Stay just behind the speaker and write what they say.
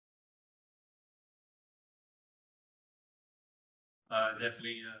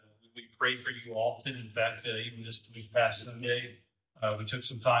Definitely, we pray for you often. In fact, even this past Sunday, we took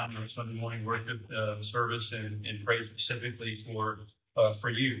some time in our Sunday morning worship service and prayed specifically for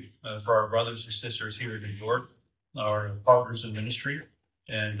you, for our brothers and sisters here in New York, our partners in ministry.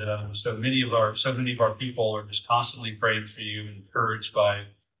 And so many of our people are just constantly praying for you and encouraged by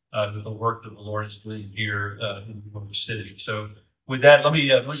the work that the Lord is doing here in the city. So with that, let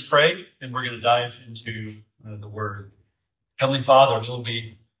me pray, and we're going to dive into the Word. Heavenly Father,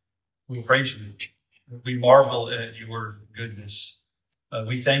 we praise you. We marvel at your goodness.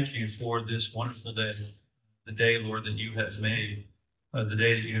 We thank you for this wonderful day, the day, Lord, that you have made, the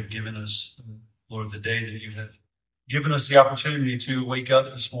day that you have given us, Lord, the day that you have given us the opportunity to wake up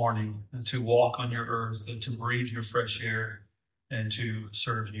this morning and to walk on your earth and to breathe your fresh air and to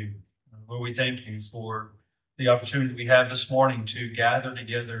serve you. Lord, we thank you for the opportunity we have this morning to gather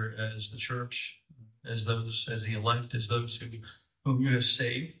together as the church, as the elect, as those whom you have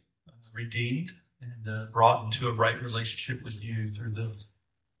saved, redeemed, and brought into a right relationship with you through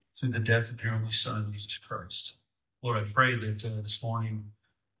the death of your only Son, Jesus Christ. Lord, I pray that this morning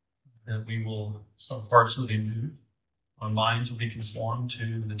that our hearts will be moved, our minds will be conformed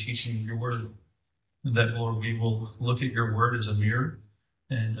to the teaching of your word. That, Lord, we will look at your word as a mirror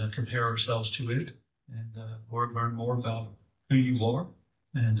and compare ourselves to it. And, Lord, learn more about who you are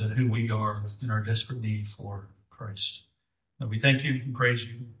and who we are in our desperate need for Christ. And we thank you and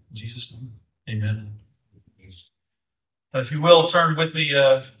praise you in Jesus' name. Amen. If you will, turn with me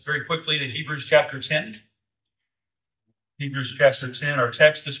very quickly to Hebrews chapter 10. Hebrews chapter 10. Our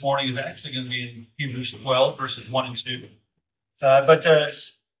text this morning is actually going to be in Hebrews 12, verses 1 and 2. But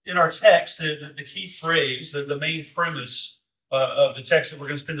in our text, the key phrase, the main premise of the text that we're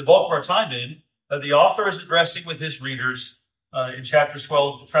going to spend the bulk of our time in, the author is addressing with his readers in chapter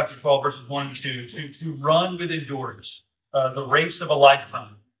 12, verses 1 and 2, to run with endurance the race of a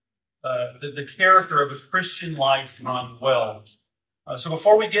lifetime, the character of a Christian life run well. So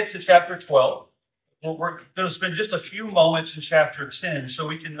before we get to chapter 12, we're going to spend just a few moments in chapter 10 so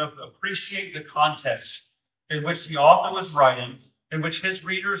we can appreciate the context in which the author was writing, in which his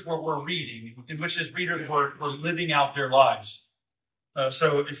readers were reading, in which his readers were living out their lives.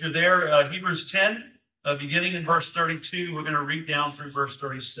 So if you're there, Hebrews 10, beginning in verse 32, we're going to read down through verse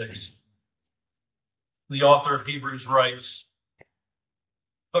 36. The author of Hebrews writes,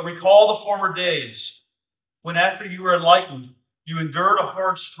 "But recall the former days, when after you were enlightened, you endured a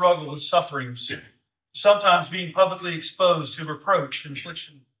hard struggle with sufferings, sometimes being publicly exposed to reproach and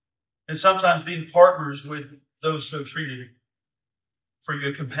affliction, and sometimes being partners with those so treated. For you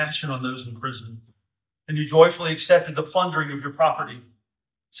had compassion on those in prison, and you joyfully accepted the plundering of your property,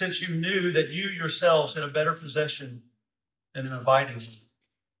 since you knew that you yourselves had a better possession and an abiding.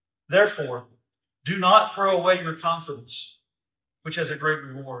 Therefore, do not throw away your confidence, which has a great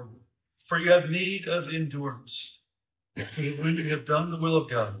reward, for you have need of endurance. So that when you have done the will of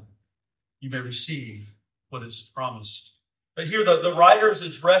God, you may receive what is promised." But here the writer is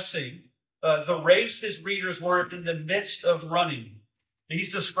addressing the race his readers were in the midst of running.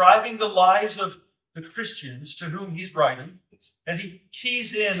 He's describing the lives of the Christians to whom he's writing, and he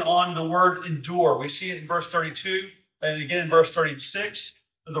keys in on the word endure. We see it in verse 32 and again in verse 36.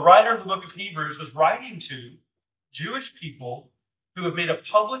 The writer of the book of Hebrews was writing to Jewish people who have made a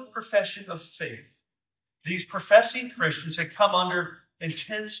public profession of faith. These professing Christians had come under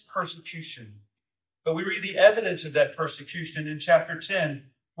intense persecution. But we read the evidence of that persecution in chapter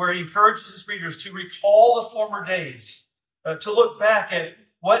 10, where he encourages his readers to recall the former days, to look back at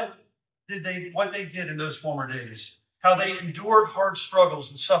what they did in those former days, how they endured hard struggles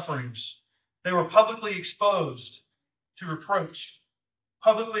and sufferings. They were publicly exposed to reproach,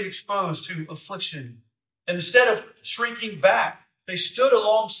 publicly exposed to affliction. And instead of shrinking back, they stood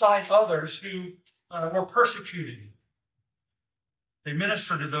alongside others who were persecuted. They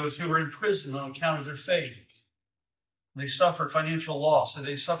ministered to those who were in prison on account of their faith. They suffered financial loss, and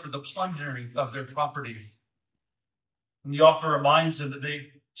they suffered the plundering of their property. And the author reminds them that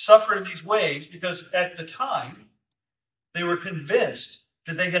they suffered in these ways because at the time, they were convinced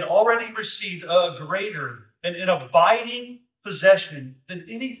that they had already received a greater and an abiding possession than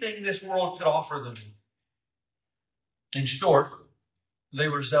anything this world could offer them. In short, they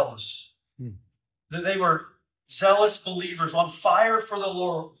were zealous. That they were zealous believers on fire for the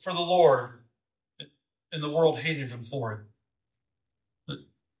Lord, and the world hated them for it. But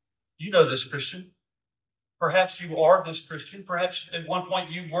you know this, Christian. Perhaps you are this Christian. Perhaps at one point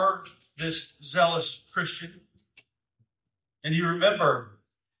you were this zealous Christian. And you remember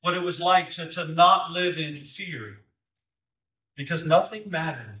what it was like to not live in fear, because nothing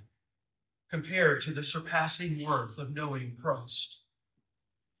mattered compared to the surpassing worth of knowing Christ.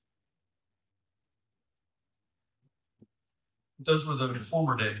 Those were the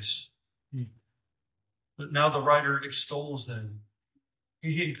former days. But now the writer extols them.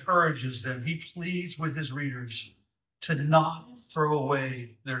 He encourages them. He pleads with his readers to not throw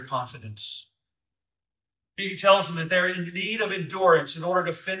away their confidence. He tells them that they're in need of endurance in order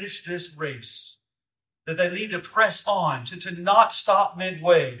to finish this race, that they need to press on, to not stop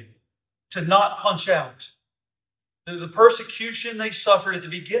midway, to not punch out. The persecution they suffered at the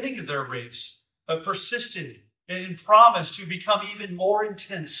beginning of their race persisted and promised to become even more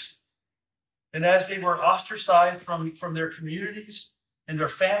intense. And as they were ostracized from their communities and their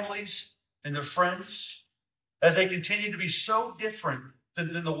families and their friends, as they continued to be so different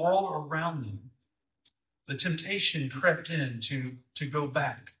than the world around them, the temptation crept in to go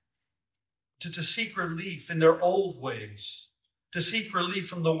back, to seek relief in their old ways, to seek relief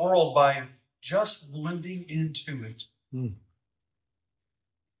from the world by just blending into it.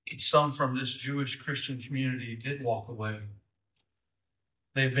 Some from this Jewish Christian community did walk away.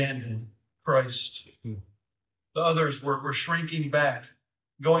 They abandoned Christ. The others were shrinking back,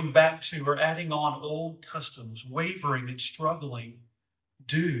 going back to or adding on old customs, wavering and struggling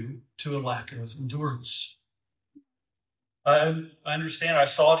due to a lack of endurance. I understand. I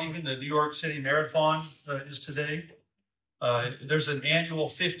saw it even. The New York City Marathon is today. There's an annual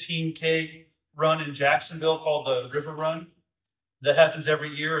 15K run in Jacksonville called the River Run that happens every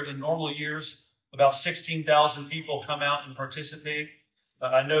year. In normal years, about 16,000 people come out and participate.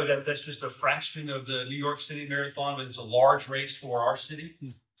 I know that that's just a fraction of the New York City Marathon, but it's a large race for our city.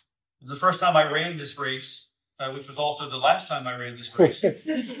 The first time I ran this race, which was also the last time I ran this race,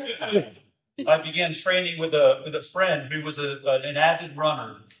 I began training with a friend who was an avid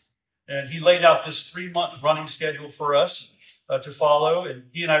runner. And he laid out this 3-month running schedule for us to follow. And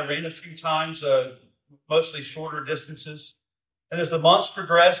he and I ran a few times, mostly shorter distances. And as the months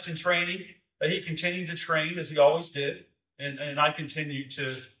progressed in training, he continued to train as he always did. And I continued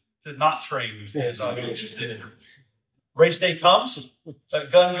to not train as I always did. Race day comes,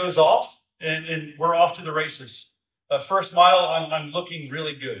 gun goes off, and we're off to the races. First mile, I'm looking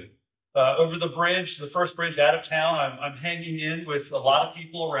really good. Over the bridge, the first bridge out of town, I'm hanging in with a lot of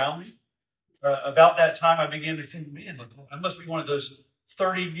people around me. About that time, I began to think, man, look, I must be one of those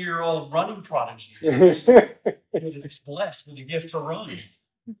 30-year-old running prodigies that's blessed with the gift to run.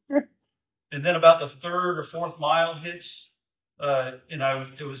 And then about the third or fourth mile hits,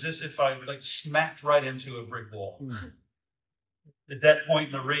 it was as if I smacked right into a brick wall. At that point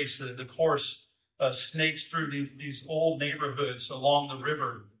in the race, the course snakes through these old neighborhoods along the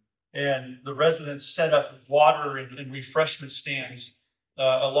river, and the residents set up water and refreshment stands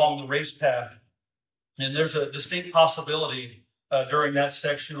along the race path. And there's a distinct possibility during that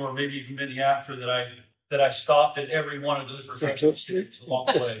section, or maybe even many after, that I stopped at every one of those refreshment stands along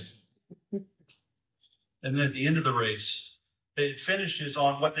the way. And then at the end of the race, it finishes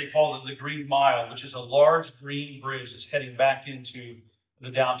on what they call the Green Mile, which is a large green bridge that's heading back into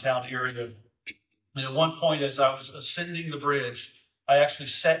the downtown area. And at one point, as I was ascending the bridge, I actually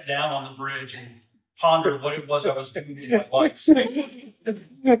sat down on the bridge and pondered what it was I was doing in my life.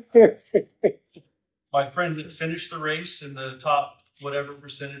 My friend that finished the race in the top whatever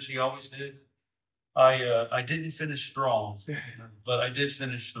percentage he always did. I didn't finish strong, but I did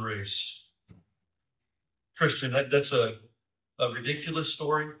finish the race. Christian, that's a ridiculous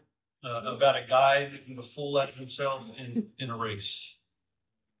story about a guy making a fool out of himself in a race.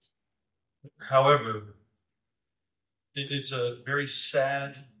 However, it's a very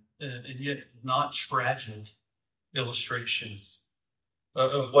sad and yet not tragic illustration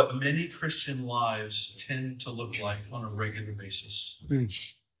of what many Christian lives tend to look like on a regular basis.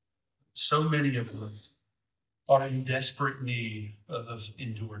 So many of them are in desperate need of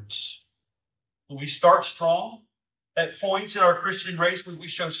endurance. When we start strong, at points in our Christian race, we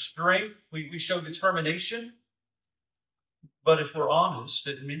show strength, we show determination. But if we're honest,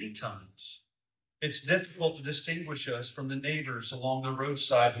 at many times, it's difficult to distinguish us from the neighbors along the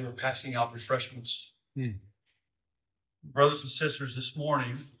roadside who are passing out refreshments. Brothers and sisters, this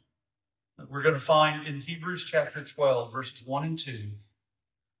morning, we're going to find in Hebrews chapter 12, verses 1 and 2,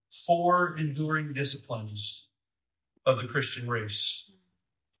 4 enduring disciplines of the Christian race.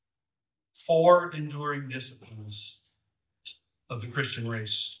 4 enduring disciplines of the Christian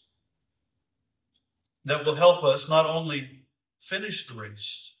race that will help us not only finish the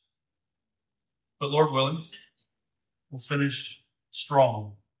race, but Lord willing, will finish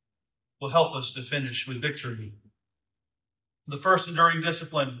strong, will help us to finish with victory. The first enduring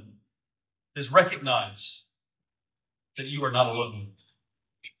discipline is recognize that you are not alone.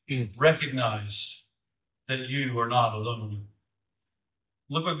 Recognize that you are not alone.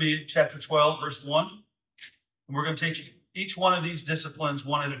 Look with me at chapter 12, verse 1. And we're going to each one of these disciplines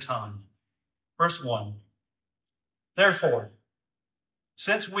one at a time. Verse 1. Therefore,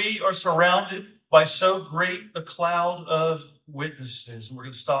 since we are surrounded by so great a cloud of witnesses, and we're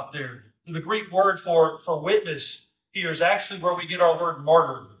going to stop there. The Greek word for witness here is actually where we get our word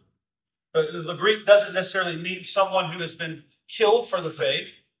martyr. The Greek doesn't necessarily mean someone who has been killed for the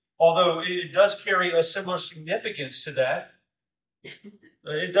faith, although it does carry a similar significance to that.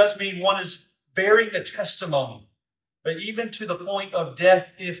 It does mean one is bearing a testimony, but even to the point of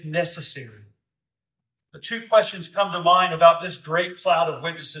death if necessary. The two questions come to mind about this great cloud of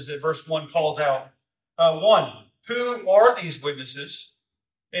witnesses that verse 1 calls out. One, who are these witnesses?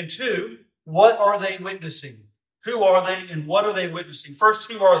 And two, what are they witnessing? Who are they and what are they witnessing?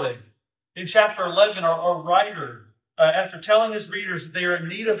 First, who are they? In chapter 11, our writer, after telling his readers that they are in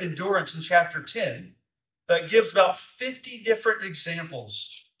need of endurance in chapter 10, gives about 50 different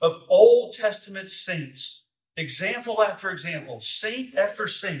examples of Old Testament saints, example after example, saint after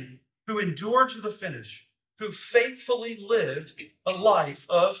saint, who endured to the finish, who faithfully lived a life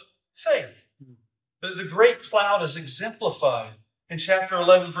of faith. The great cloud is exemplified in chapter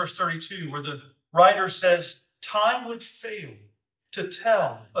 11, verse 32, where the writer says, time would fail to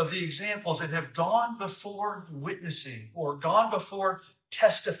tell of the examples that have gone before witnessing or gone before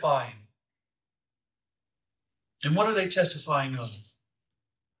testifying. And what are they testifying of?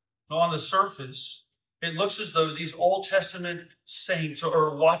 On the surface, it looks as though these Old Testament saints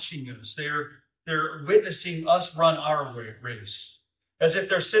are watching us. They're witnessing us run our race, as if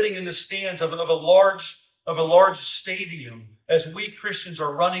they're sitting in the stands of a large stadium as we Christians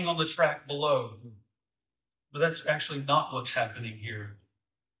are running on the track below. But that's actually not what's happening here.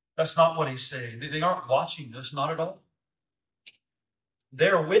 That's not what he's saying. They aren't watching this, not at all.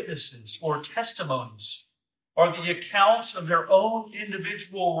 Their witnesses or testimonies are the accounts of their own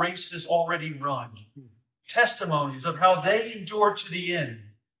individual races already run. Testimonies of how they endured to the end,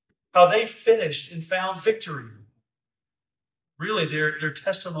 how they finished and found victory. Really, they're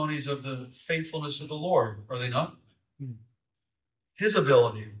testimonies of the faithfulness of the Lord, are they not? His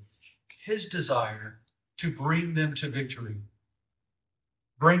ability, his desire to bring them to victory,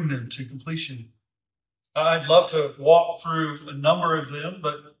 bring them to completion. I'd love to walk through a number of them,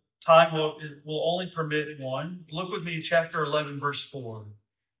 but time will only permit one. Look with me at chapter 11, verse 4.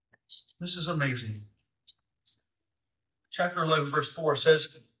 This is amazing. Chapter 11, verse 4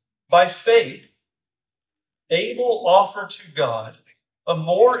 says, by faith, Abel offered to God a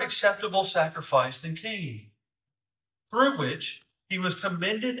more acceptable sacrifice than Cain, through which he was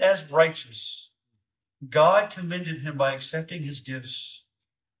commended as righteous. God commended him by accepting his gifts,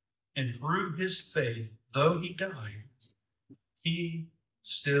 and through his faith, though he died, he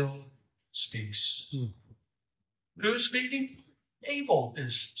still speaks. Who's speaking? Abel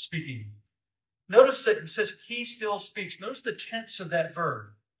is speaking. Notice that it says he still speaks. Notice the tense of that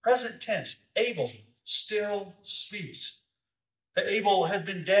verb. Present tense. Abel still speaks. Abel had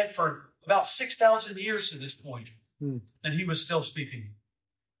been dead for about 6,000 years at this point, and he was still speaking.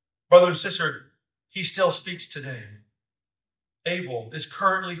 Brother and sister, he still speaks today. Abel is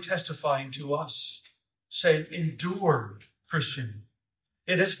currently testifying to us, saying, endure, Christian.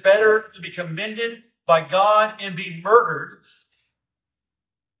 It is better to be commended by God and be murdered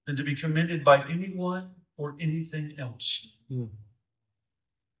than to be commended by anyone or anything else. And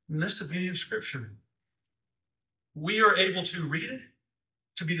that's the beauty of Scripture. We are able to read it,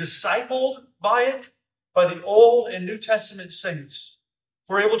 to be discipled by it, by the Old and New Testament saints.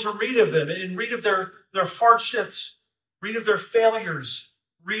 We're able to read of them and read of their hardships, read of their failures,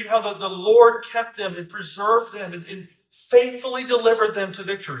 read how the Lord kept them and preserved them and faithfully delivered them to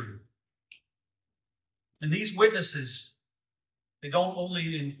victory. And these witnesses, they don't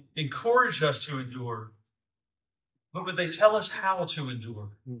only encourage us to endure, but they tell us how to endure.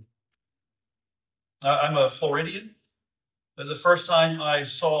 I'm a Floridian. The first time I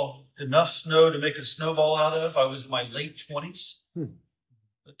saw enough snow to make a snowball out of, I was in my late 20s.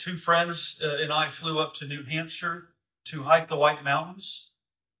 Two friends and I flew up to New Hampshire to hike the White Mountains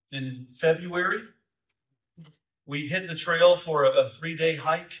in February. We hit the trail for a 3-day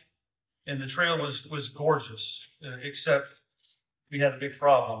hike, and the trail was gorgeous, except we had a big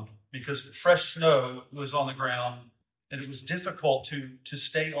problem because the fresh snow was on the ground, and it was difficult to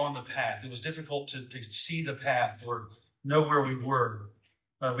stay on the path. It was difficult to see the path or know where we were.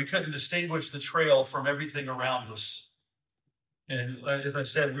 We couldn't distinguish the trail from everything around us. And as I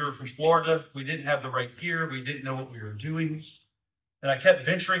said, we were from Florida. We didn't have the right gear. We didn't know what we were doing. And I kept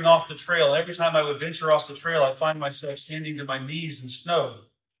venturing off the trail. Every time I would venture off the trail, I'd find myself standing to my knees in snow.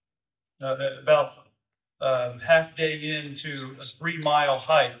 About half day into a 3-mile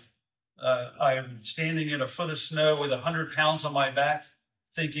hike, I am standing in a foot of snow with 100 pounds on my back,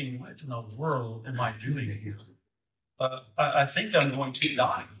 thinking, what in the world am I doing here? I think I'm going to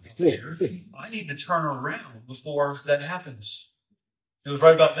die here. I need to turn around before that happens. It was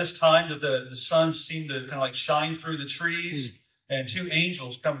right about this time that the sun seemed to kind of like shine through the trees, and two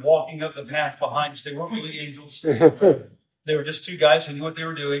angels come walking up the path behind us. They weren't really angels. They were just two guys who knew what they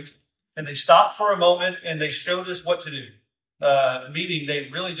were doing. And they stopped for a moment and they showed us what to do. Meaning they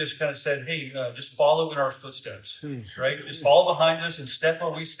really just kind of said, hey, just follow in our footsteps, right? Just follow behind us and step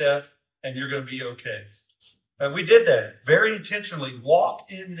where we step, and you're going to be okay. We did that very intentionally,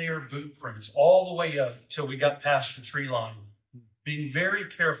 walked in their boot prints all the way up till we got past the tree line, being very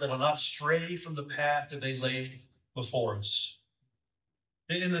careful to not stray from the path that they laid before us.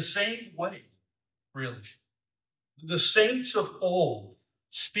 In the same way, really, the saints of old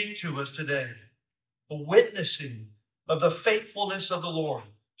speak to us today, witnessing of the faithfulness of the Lord,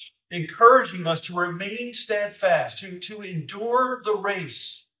 encouraging us to remain steadfast, to endure the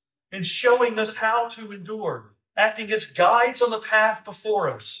race, and showing us how to endure, acting as guides on the path before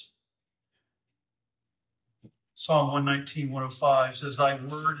us. Psalm 119, 105 says, thy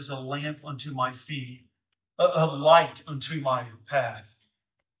word is a lamp unto my feet, a light unto my path.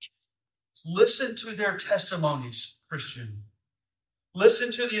 Listen to their testimonies, Christian.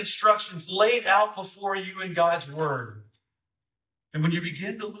 Listen to the instructions laid out before you in God's word. And when you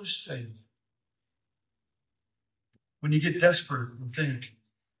begin to lose faith, when you get desperate and think,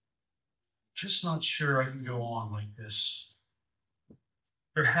 just not sure I can go on like this,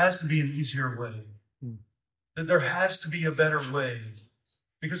 there has to be an easier way. That there has to be a better way.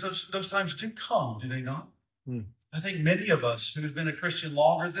 Because those times do come, do they not? I think many of us who have been a Christian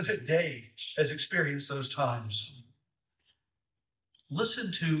longer than a day has experienced those times.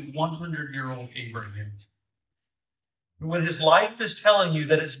 Listen to 100-year-old Abraham. When his life is telling you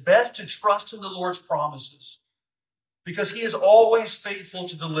that it's best to trust in the Lord's promises because he is always faithful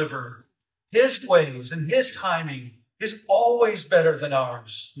to deliver. His ways and his timing is always better than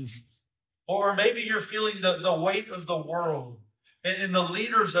ours. Or maybe you're feeling the weight of the world and the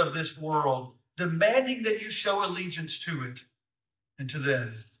leaders of this world demanding that you show allegiance to it and to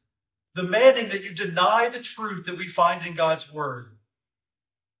them. Demanding that you deny the truth that we find in God's word.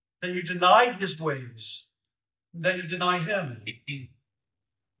 That you deny his ways. That you deny him.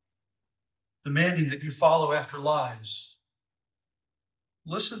 Demanding that you follow after lies.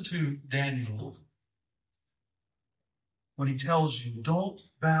 Listen to Daniel when he tells you, don't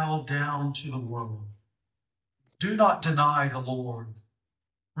bow down to the world. Do not deny the Lord.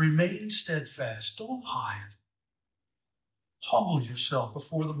 Remain steadfast. Don't hide. Humble yourself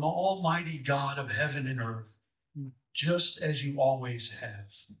before the Almighty God of heaven and earth, just as you always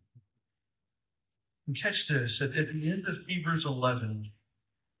have. And catch this, at the end of Hebrews 11,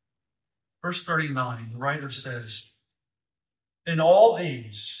 verse 39, the writer says, in all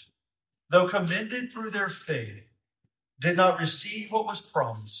these, though commended through their faith, did not receive what was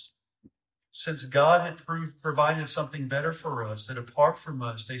promised, since God had provided something better for us, that apart from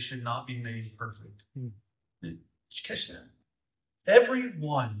us, they should not be made perfect. Did you catch that? Every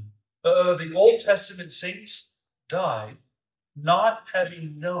one of the Old Testament saints died not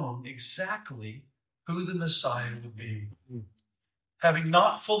having known exactly who the Messiah would be, having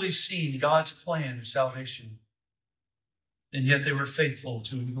not fully seen God's plan of salvation. And yet they were faithful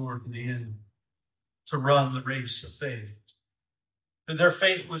to endure to the end, to run the race of faith. And their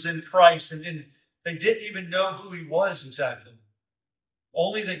faith was in Christ, and they didn't even know who he was exactly.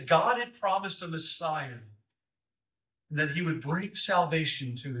 Only that God had promised a Messiah, and that he would bring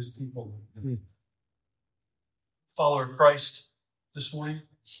salvation to his people. Follower of Christ this morning,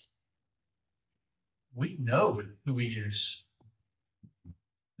 we know who he is.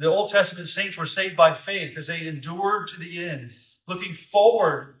 The Old Testament saints were saved by faith because they endured to the end, looking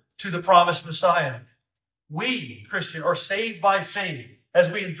forward to the promised Messiah. We, Christian, are saved by faith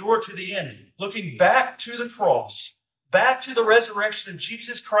as we endure to the end, looking back to the cross, back to the resurrection of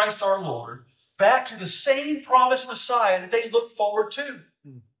Jesus Christ our Lord, back to the same promised Messiah that they looked forward to.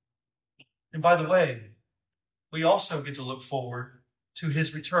 And by the way, we also get to look forward to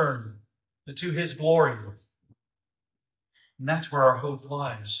his return, to his glory. And that's where our hope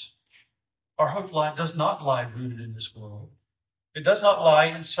lies. Our hope does not lie rooted in this world. It does not lie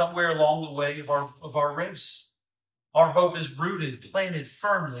in somewhere along the way of our race. Our hope is rooted, planted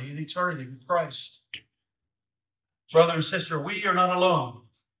firmly in eternity with Christ. Brother and sister, we are not alone.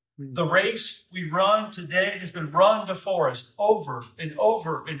 The race we run today has been run before us over and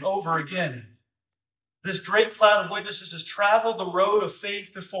over and over again. This great cloud of witnesses has traveled the road of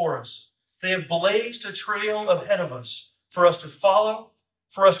faith before us. They have blazed a trail ahead of us for us to follow,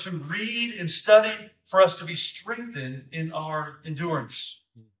 for us to read and study, for us to be strengthened in our endurance.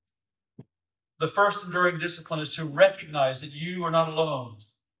 The first enduring discipline is to recognize that you are not alone.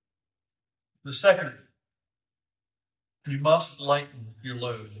 The second, you must lighten your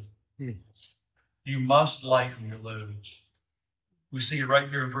load. You must lighten your load. We see it right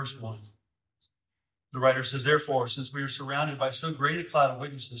here in verse 1. The writer says, therefore, since we are surrounded by so great a cloud of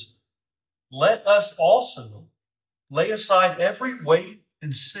witnesses, let us also lay aside every weight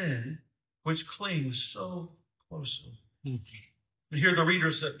and sin which clings so closely. And here the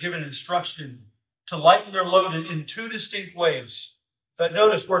readers are given instruction to lighten their load in two distinct ways. But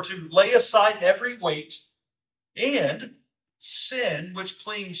notice we're to lay aside every weight and sin which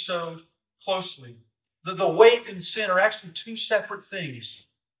clings so closely. The weight and sin are actually two separate things.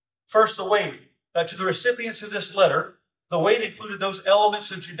 First, the weight. To the recipients of this letter, the weight included those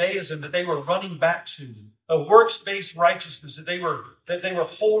elements of Judaism that they were running back to, a works-based righteousness that they were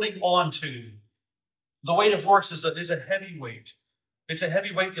holding on to. The weight of works is a heavy weight. It's a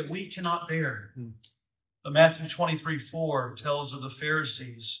heavy weight that we cannot bear. Matthew 23:4 tells of the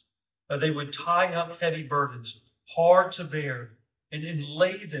Pharisees. They would tie up heavy burdens, hard to bear, and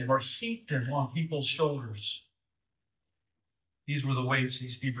lay them or heap them on people's shoulders. These were the weights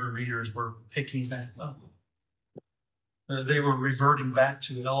these Hebrew readers were picking back up. They were reverting back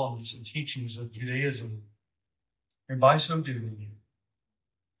to elements and teachings of Judaism. And by so doing,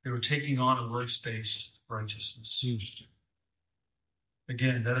 they were taking on a works-based righteousness.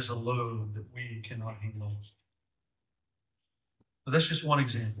 Again, that is a load that we cannot handle. But that's just one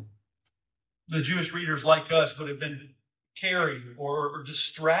example. The Jewish readers, like us, would have been carried or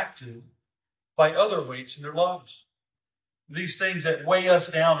distracted by other weights in their lives. These things that weigh us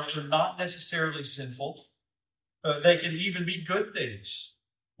down are not necessarily sinful. They can even be good things.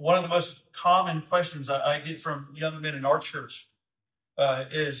 One of the most common questions I get from young men in our church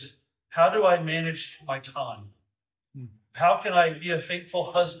is, how do I manage my time? How can I be a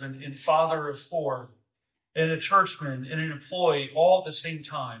faithful husband and father of four and a churchman and an employee all at the same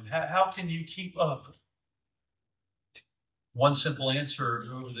time? How can you keep up? One simple answer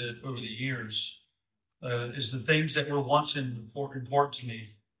over the years is the things that were once important to me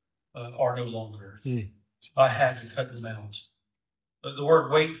are no longer. I had to cut them out. The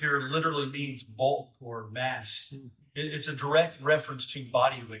word weight here literally means bulk or mass. It's a direct reference to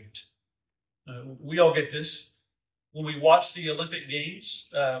body weight. We all get this. When we watch the Olympic Games,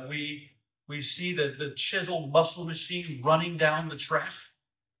 we see the chiseled muscle machine running down the track,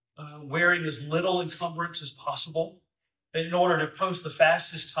 wearing as little encumbrance as possible in order to post the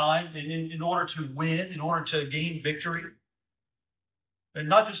fastest time, and in order to win, in order to gain victory. And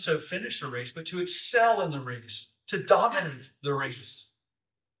not just to finish a race, but to excel in the race, to dominate the race.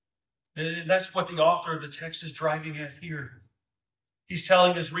 And that's what the author of the text is driving at here. He's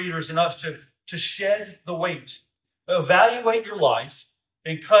telling his readers and us to shed the weight, evaluate your life,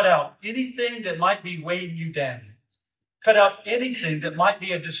 and cut out anything that might be weighing you down. Cut out anything that might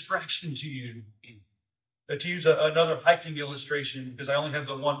be a distraction to you. To use another hiking illustration, because I only have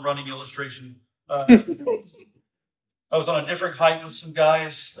the one running illustration. I was on a different hike with some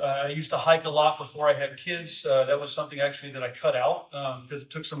guys. I used to hike a lot before I had kids. That was something actually that I cut out because it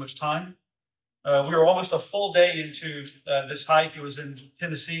took so much time. We were almost a full day into this hike. It was in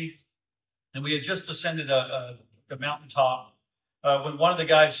Tennessee, and we had just ascended a mountaintop when one of the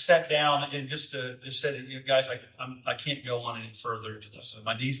guys sat down and just said, guys, I can't go on any further.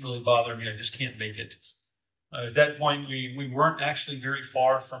 My knees really bother me. I just can't make it. At that point, we weren't actually very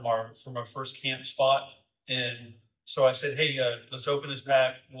far from our first camp spot, and so I said, hey, let's open his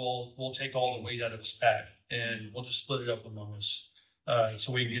pack. We'll take all the weight out of his pack, and we'll just split it up among us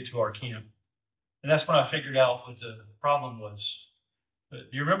so we can get to our camp. And that's when I figured out what the problem was. Do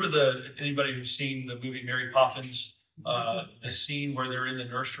you remember anybody who's seen the movie Mary Poppins? The scene where they're in the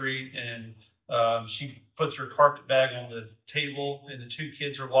nursery and she puts her carpet bag on the table, and the two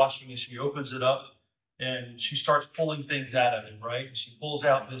kids are watching, and she opens it up. And she starts pulling things out of it, right? And she pulls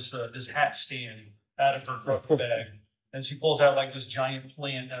out this hat stand out of her carpet bag. And she pulls out like this giant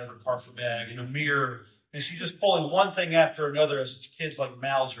plant out of her carpet bag and a mirror. And she's just pulling one thing after another as the kids' like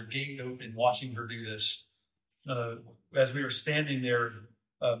mouths are gaped open watching her do this. As we were standing there,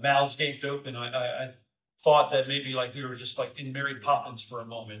 mouths gaped open, I thought that maybe like we were just like in Mary Poppins for a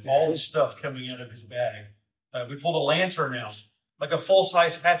moment. All this stuff coming out of his bag. We pulled a lantern out. Like a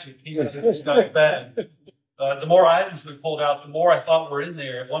full-size hatchet came out of this guy's bag. The more items we pulled out, the more I thought were in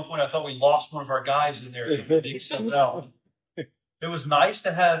there. At one point, I thought we lost one of our guys in there. So we dig stuff out. It was nice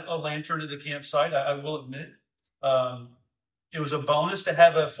to have a lantern at the campsite, I will admit. It was a bonus to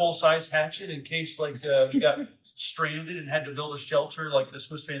have a full-size hatchet in case we got stranded and had to build a shelter like the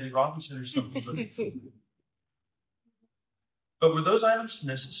Swiss Family Robinson or something. But were those items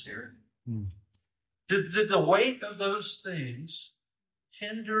necessary? Did the weight of those things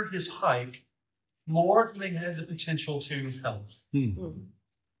hinder his hike more than they had the potential to help?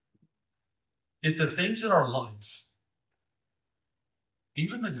 If the things in our life,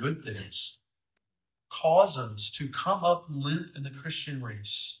 even the good things, cause us to come up limp in the Christian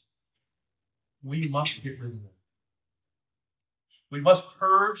race, we must get rid of them. We must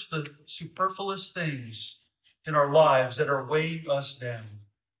purge the superfluous things in our lives that are weighing us down,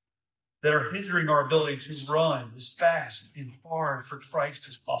 that are hindering our ability to run as fast and hard for Christ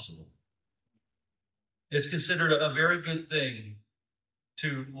as possible. It's considered a very good thing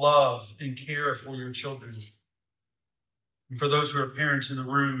to love and care for your children. And for those who are parents in the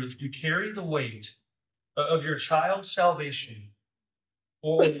room, if you carry the weight of your child's salvation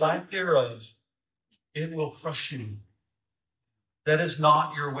or lack thereof, it will crush you. That is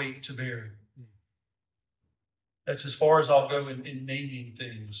not your weight to bear. That's as far as I'll go in naming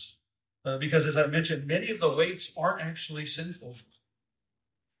things. Because as I mentioned, many of the weights aren't actually sinful.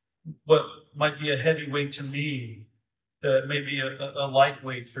 What might be a heavy weight to me may be a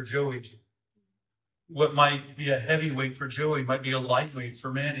lightweight for Joey. What might be a heavy weight for Joey might be a lightweight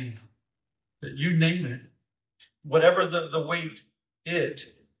for Manny. You name it. Whatever the weight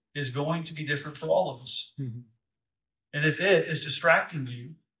it is going to be different for all of us. And if it is distracting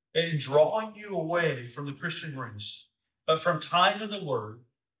you and drawing you away from the Christian race, from time in the Word,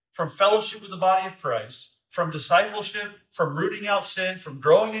 from fellowship with the body of Christ, from discipleship, from rooting out sin, from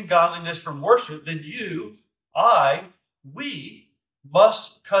growing in godliness, from worship, then we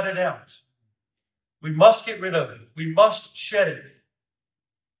must cut it out. We must get rid of it. We must shed it.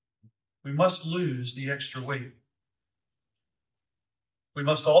 We must lose the extra weight. We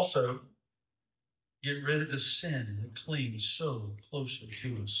must also get rid of the sin that clings so closely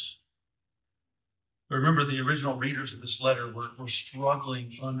to us. Remember, the original readers of this letter were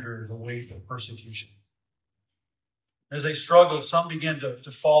struggling under the weight of persecution. As they struggled, some began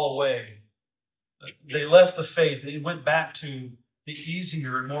to fall away. They left the faith. They went back to the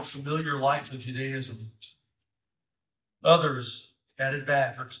easier and more familiar life of Judaism. Others added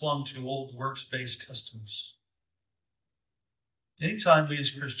back or clung to old works-based customs. Anytime we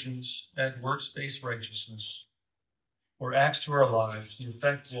as Christians add works-based righteousness or acts to our lives, the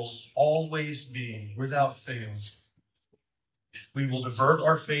effect will always be, without fail, we will divert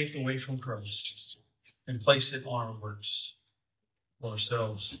our faith away from Christ and place it on our works or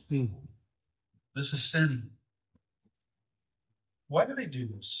ourselves. This is sin. Why do they do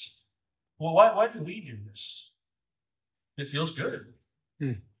this? Well, why do we do this? It feels good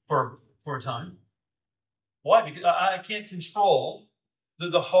for a time. Why? Because I can't control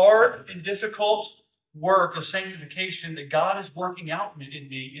the hard and difficult work of sanctification that God is working out in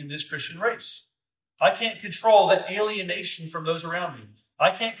me in this Christian race. I can't control that alienation from those around me. I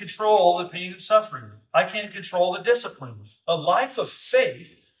can't control the pain and suffering. I can't control the discipline. A life of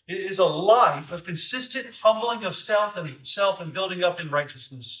faith is a life of consistent humbling of self and building up in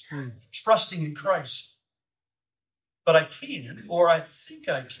righteousness, trusting in Christ. But I can, or I think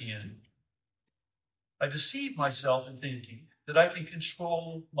I can, I deceive myself in thinking that I can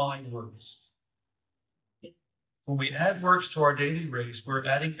control my works. When we add works to our daily race, we're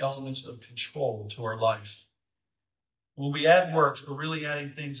adding elements of control to our life. When we add works, we're really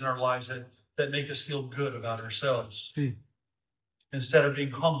adding things in our lives that make us feel good about ourselves. Instead of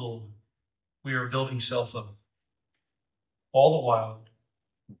being humbled, we are building self up. All the while,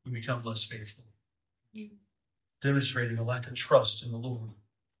 we become less faithful, demonstrating a lack of trust in the Lord.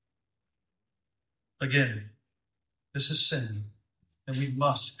 Again, this is sin, and we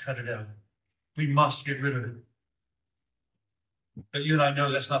must cut it out. We must get rid of it. But you and I know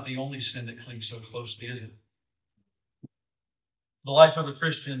that's not the only sin that clings so closely, is it? The life of a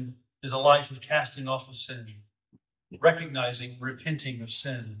Christian is a life of casting off of sin, recognizing, repenting of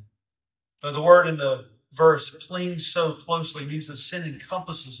sin. The word in the verse, clings so closely, means that sin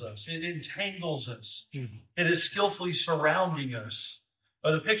encompasses us. It entangles us. It is skillfully surrounding us.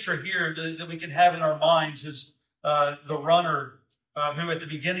 The picture here that we can have in our minds is the runner who at the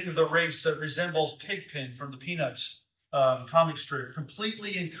beginning of the race resembles Pigpen from the Peanuts comic strip,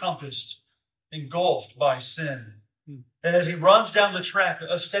 completely encompassed, engulfed by sin. And as he runs down the track,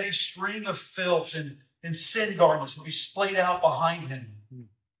 a steady stream of filth and sin garments will be splayed out behind him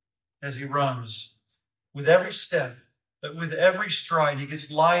as he runs. With every step, with every stride, he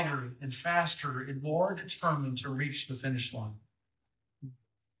gets lighter and faster and more determined to reach the finish line.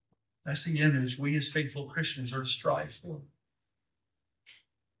 That's the image we as faithful Christians are to strive for.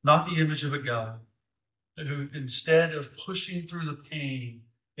 not the image of a God who, instead of pushing through the pain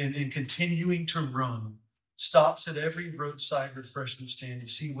and continuing to run, stops at every roadside refreshment stand to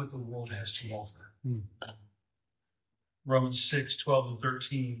see what the world has to offer. Romans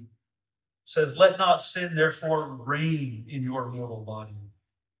 6:12-13 says, "Let not sin therefore reign in your mortal body,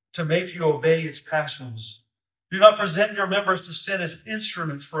 to make you obey its passions. Do not present your members to sin as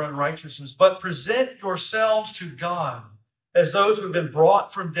instruments for unrighteousness, but present yourselves to God as those who have been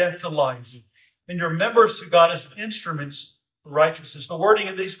brought from death to life, and your members to God as instruments for righteousness." The wording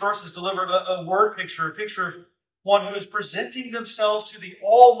in these verses deliver a word picture, a picture of one who is presenting themselves to the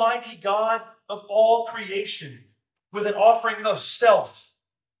Almighty God of all creation with an offering of self.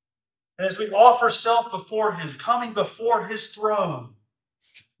 And as we offer self before Him, coming before His throne,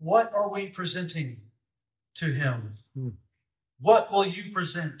 what are we presenting to Him? What will you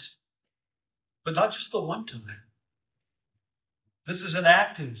present? But not just the one time. This is an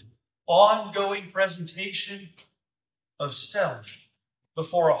active, ongoing presentation of self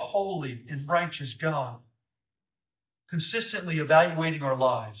before a holy and righteous God, consistently evaluating our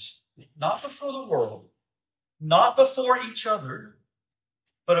lives, not before the world, not before each other,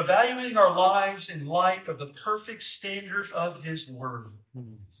 but evaluating our lives in light of the perfect standard of His Word.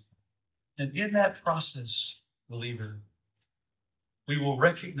 And in that process, believer, we will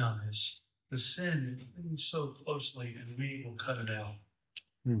recognize the sin that clings so closely, and we will cut it out.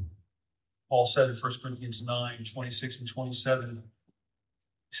 Paul said in 1 Corinthians 9:26-27,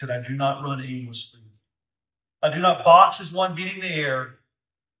 he said, "I do not run aimlessly. I do not box as one beating the air.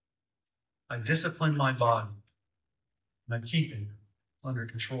 I discipline my body, and I keep it under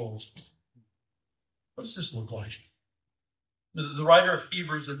control." What does this look like? The writer of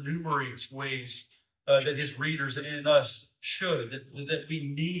Hebrews enumerates ways that his readers and us should, that we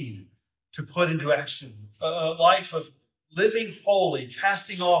need to put into action. A life of living holy,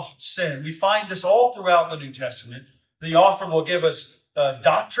 casting off sin. We find this all throughout the New Testament. The author will give us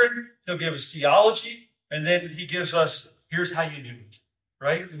doctrine, he'll give us theology, and then he gives us, here's how you do it,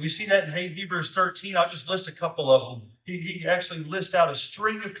 right? We see that in Hebrews 13. I'll just list a couple of them. He actually lists out a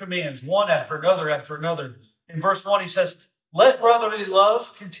string of commands, one after another after another. In verse 1, he says, "Let brotherly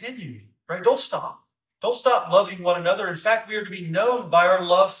love continue," right? Don't stop. Don't stop loving one another. In fact, we are to be known by our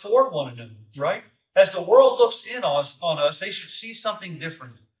love for one another, right? As the world looks in on us, they should see something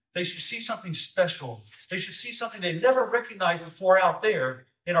different. They should see something special. They should see something they never recognized before out there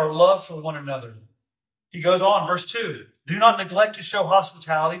in our love for one another. He goes on, verse 2, "Do not neglect to show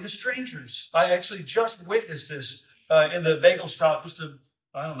hospitality to strangers." I actually just witnessed this in the bagel shop just an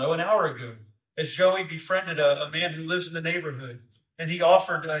hour ago, as Joey befriended a man who lives in the neighborhood. And he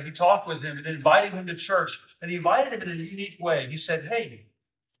he talked with him and invited him to church. And he invited him in a unique way. He said, "Hey,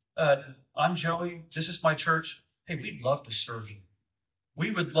 I'm Joey. This is my church. Hey, we'd love to serve you.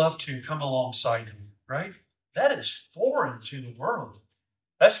 We would love to come alongside you," right? That is foreign to the world.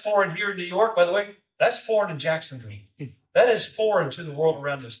 That's foreign here in New York, by the way. That's foreign in Jacksonville. That is foreign to the world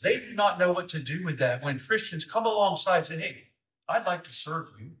around us. They do not know what to do with that when Christians come alongside and say, "Hey, I'd like to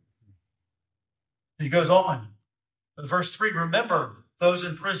serve you." He goes on. In verse 3, "Remember those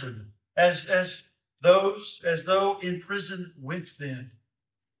in prison as though in prison with them."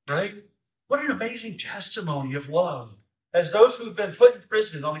 Right? What an amazing testimony of love. As those who have been put in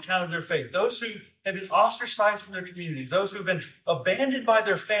prison on account of their faith, those who have been ostracized from their communities, those who have been abandoned by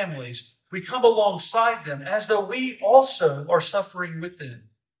their families, we come alongside them as though we also are suffering with them.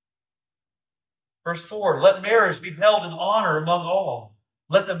 Verse 4, "Let marriage be held in honor among all.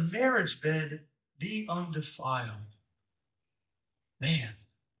 Let the marriage bed be undefiled." Man,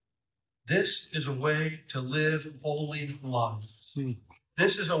 this is a way to live holy lives.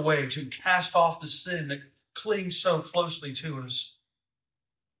 This is a way to cast off the sin that clings so closely to us.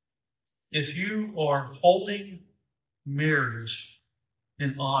 If you are holding marriage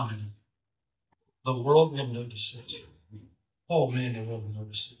in honor, the world will notice it. Oh man, the world will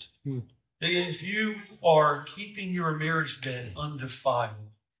notice it. If you are keeping your marriage bed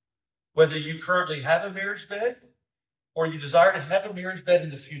undefiled, whether you currently have a marriage bed or you desire to have a marriage bed in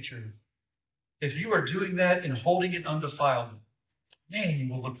the future, if you are doing that and holding it undefiled, man, you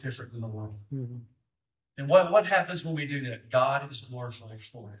will look different in the world. And what happens when we do that? God is glorified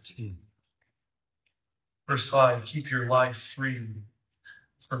for it. Verse 5, "Keep your life free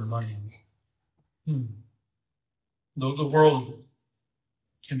from money." Though the world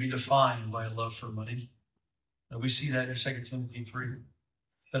can be defined by a love for money, and we see that in 2 Timothy 3,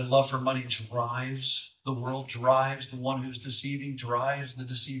 that a love for money drives the world, drives the one who's deceiving, drives the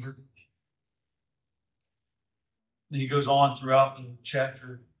deceiver. And he goes on throughout the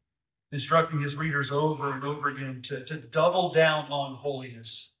chapter, instructing his readers over and over again to double down on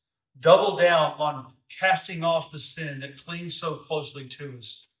holiness. double down on casting off the sin that clings so closely to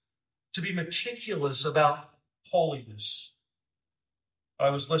us, to be meticulous about holiness. I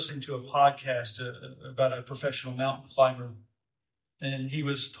was listening to a podcast about a professional mountain climber, and he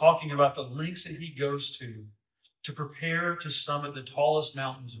was talking about the lengths that he goes to prepare to summit the tallest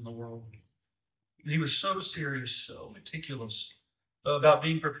mountains in the world. And he was so serious, so meticulous about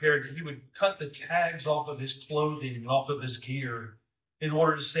being prepared that he would cut the tags off of his clothing, off of his gear, in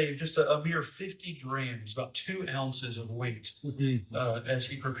order to save just a mere 50 grams, about 2 ounces of weight, as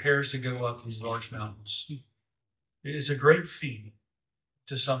he prepares to go up these large mountains. It is a great feat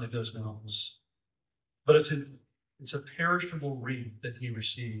to summit those mountains, but it's a perishable wreath that he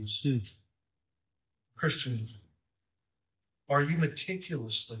receives. Christian, are you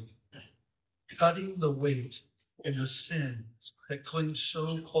meticulously cutting the weight and the sin that clings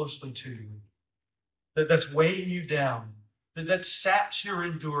so closely to you, that's weighing you down, that saps your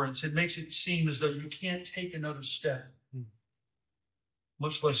endurance and makes it seem as though you can't take another step,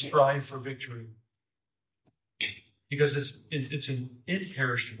 much less strive for victory? Because it's an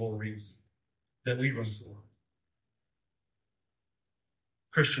imperishable wreath that we run for.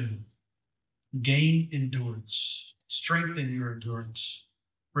 Christian, gain endurance. Strengthen your endurance.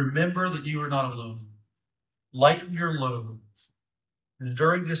 Remember that you are not alone. Lighten your load. And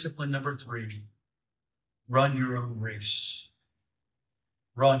enduring discipline number 3, run your own race.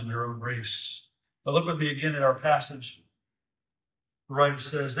 Run your own race. Now look with me again at our passage. The writer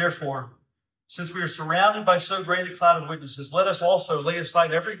says, therefore, since we are surrounded by so great a cloud of witnesses, let us also lay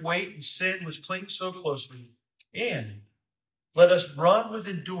aside every weight and sin which clings so closely, and let us run with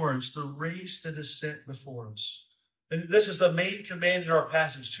endurance the race that is set before us. And this is the main command in our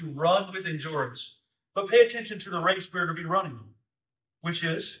passage, to run with endurance. But pay attention to the race we're to be running, which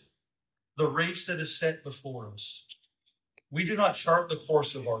is the race that is set before us. We do not chart the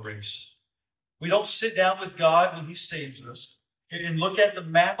course of our race. We don't sit down with God when he saves us and look at the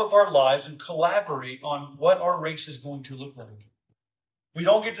map of our lives and collaborate on what our race is going to look like. We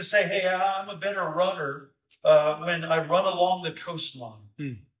don't get to say, hey, I'm a better runner when I run along the coastline.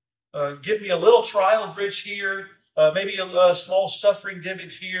 Give me a little trial bridge here, maybe a small suffering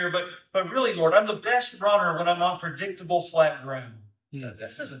divot here, but really, Lord, I'm the best runner when I'm on predictable flat ground. That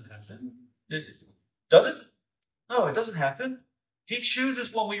doesn't happen. Does it? No, it doesn't happen. He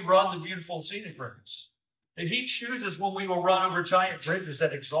chooses when we run the beautiful scenic routes. And he chooses when we will run over giant bridges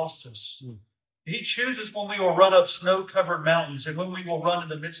that exhaust us. He chooses when we will run up snow-covered mountains and when we will run in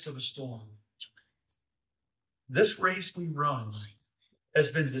the midst of a storm. This race we run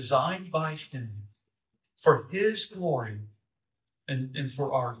has been designed by him for his glory and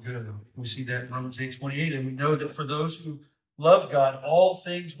for our good. We see that in Romans 8:28, and we know that for those who love God, all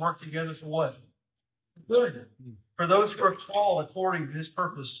things work together for what? Good. For those who are called according to his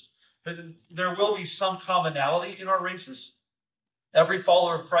purpose. There will be some commonality in our races. Every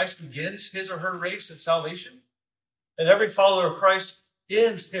follower of Christ begins his or her race at salvation, and every follower of Christ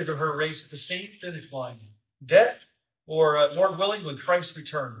ends his or her race at the same finish line, death, or Lord willing, when Christ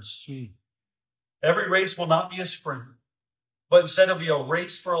returns. Every race will not be a sprint, but instead it'll be a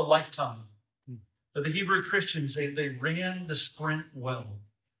race for a lifetime. The Hebrew Christians, they ran the sprint well.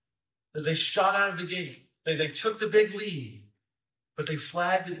 They shot out of the gate. They took the big lead, but they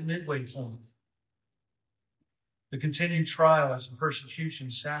flagged at the midway point. The continued trials and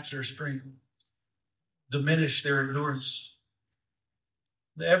persecution sap their strength, diminish their endurance.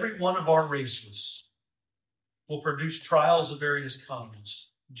 Every one of our races will produce trials of various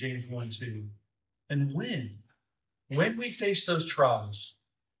kinds, James 1:2. And when we face those trials,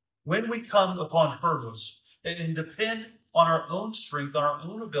 when we come upon hurdles and depend on our own strength, on our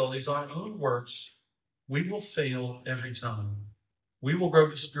own abilities, on our own works, we will fail every time. We will grow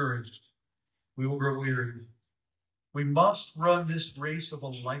discouraged. We will grow weary. We must run this race of a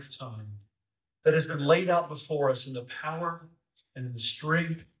lifetime that has been laid out before us in the power and in the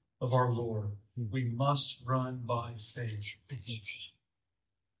strength of our Lord. We must run by faith.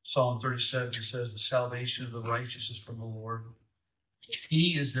 Psalm 37 says, the salvation of the righteous is from the Lord.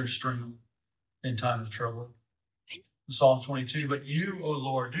 He is their strength in time of trouble. Psalm 22, but you, O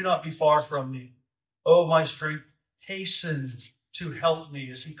Lord, do not be far from me. O my strength, hasten to help me,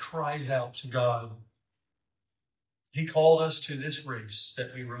 as he cries out to God. He called us to this race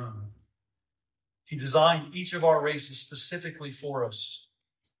that we run. He designed each of our races specifically for us.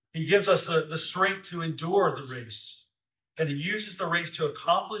 He gives us the strength to endure the race. And he uses the race to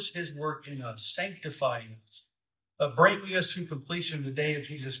accomplish his work in us, sanctifying us, bringing us to completion in the day of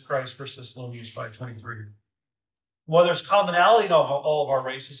Jesus Christ, 1 Thessalonians 5:23. While there's commonality in all of our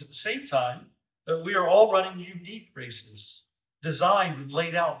races, at the same time, we are all running unique races. designed and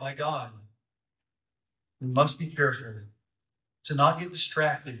laid out by God. We must be careful to not get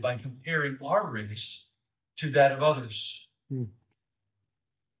distracted by comparing our race to that of others.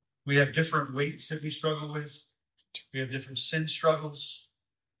 We have different weights that we struggle with. We have different sin struggles.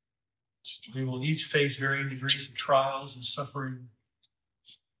 We will each face varying degrees of trials and suffering.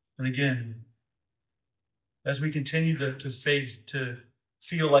 And again, as we continue to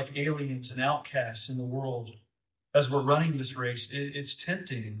feel like aliens and outcasts in the world, as we're running this race, it's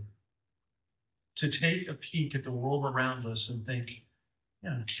tempting to take a peek at the world around us and think,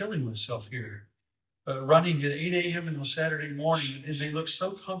 I'm killing myself here. Running at 8 a.m. on a Saturday morning, and they look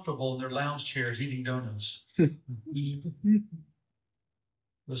so comfortable in their lounge chairs eating donuts.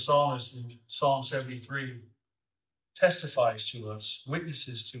 The psalmist in Psalm 73 testifies to us,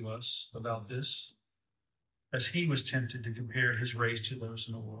 witnesses to us about this, as he was tempted to compare his race to those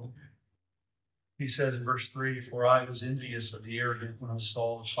in the world. He says in verse 3, "For I was envious of the arrogant when I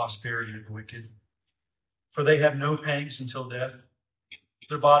saw the prosperity of the wicked. For they have no pangs until death.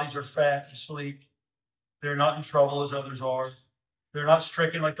 Their bodies are fat and sleek. They're not in trouble as others are. They're not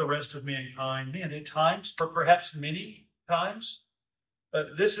stricken like the rest of mankind." Man, at times, perhaps many times,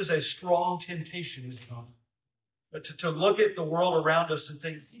 this is a strong temptation, isn't it? To look at the world around us and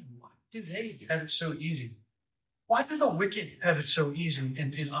think, why do they have it so easy? Why do the wicked have it so easy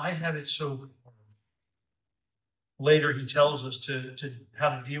and I have it so hard? Later, he tells us to how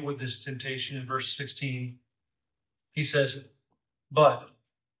to deal with this temptation in verse 16. He says, "But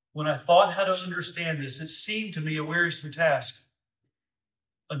when I thought how to understand this, it seemed to me a wearisome task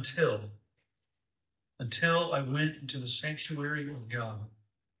until I went into the sanctuary of God.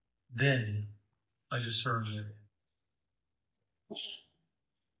 Then I discerned it."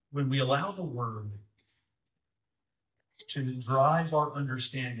 When we allow the word to drive our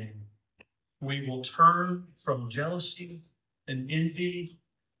understanding, we will turn from jealousy and envy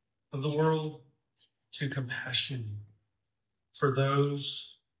of the world to compassion for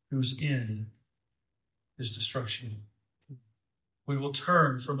those whose end is destruction. We will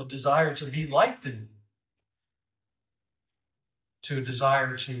turn from a desire to be like them to a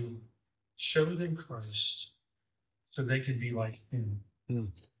desire to show them Christ so they can be like him.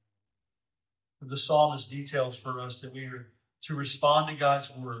 The psalmist details for us that we are to respond to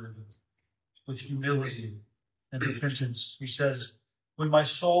God's word with humility and repentance. He says, "When my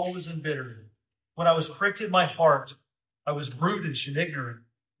soul was embittered, when I was pricked in my heart, I was brutish and ignorant.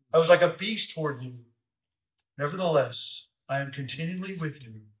 I was like a beast toward you. Nevertheless, I am continually with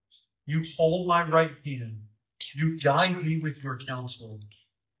you. You hold my right hand. You guide me with your counsel.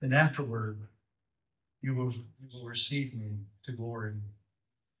 And afterward, you will receive me to glory."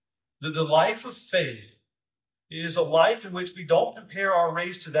 The life of faith is a life in which we don't compare our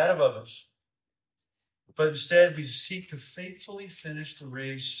race to that of others, but instead we seek to faithfully finish the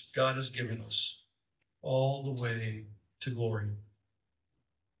race God has given us all the way to glory.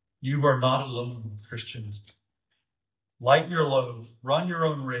 You are not alone, Christians. Lighten your load, run your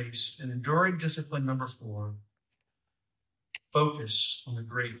own race, and enduring discipline number 4, focus on the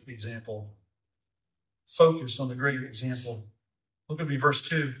great example. Focus on the great example. Look at me, verse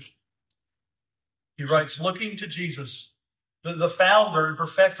 2. He writes, "Looking to Jesus, the founder and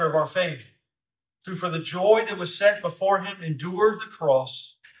perfecter of our faith, who for the joy that was set before him endured the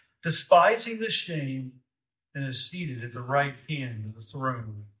cross, despising the shame, and is seated at the right hand of the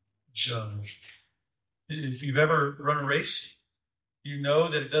throne of God." If you've ever run a race, you know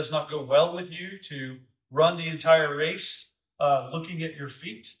that it does not go well with you to run the entire race looking at your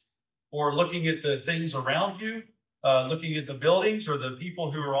feet or looking at the things around you, looking at the buildings or the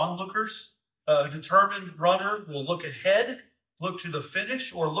people who are onlookers. A determined runner will look ahead, look to the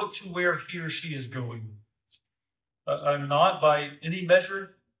finish, or look to where he or she is going. I'm not by any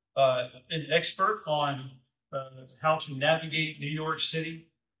measure an expert on how to navigate New York City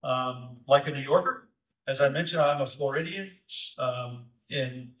like a New Yorker. As I mentioned, I'm a Floridian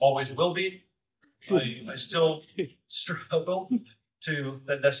and always will be. I still struggle to,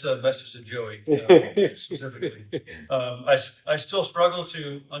 that's the message to Joey specifically. I still struggle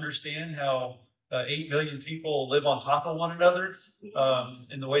to understand how 8 million people live on top of one another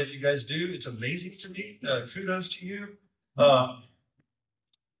in the way that you guys do. It's amazing to me. Kudos to you. But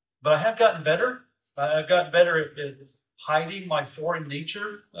I have gotten better. I've gotten better at hiding my foreign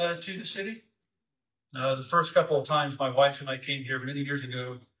nature to the city. The first couple of times my wife and I came here many years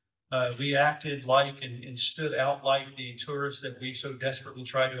ago, we acted like and stood out like the tourists that we so desperately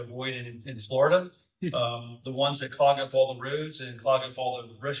try to avoid in Florida. The ones that clog up all the roads and clog up all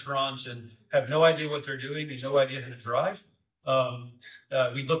the restaurants and have no idea what they're doing and no idea how to drive.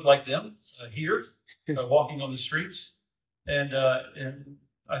 We look like them here, walking on the streets. And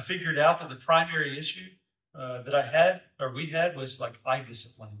I figured out that the primary issue that I had, or we had, was like eye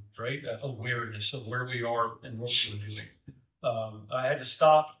discipline, right? Awareness of where we are and what we were doing. I had to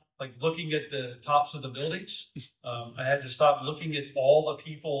stop like looking at the tops of the buildings. I had to stop looking at all the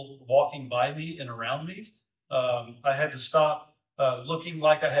people walking by me and around me. I had to stop looking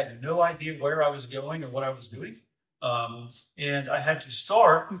like I had no idea where I was going or what I was doing. And I had to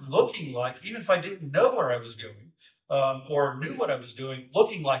start looking like, even if I didn't know where I was going or knew what I was doing,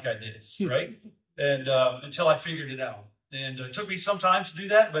 looking like I did it, right? And until I figured it out. And it took me some time to do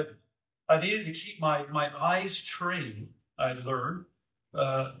that, but I needed to keep my eyes trained. I learned.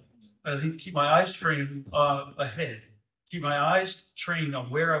 I need to keep my eyes trained ahead. Keep my eyes trained on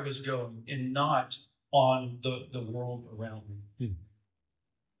where I was going and not on the world around me.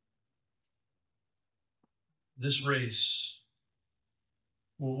 This race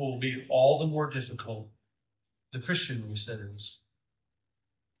will be all the more difficult, the Christian race that is,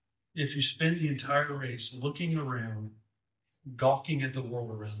 if you spend the entire race looking around, gawking at the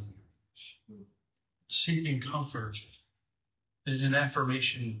world around you, seeking comfort and an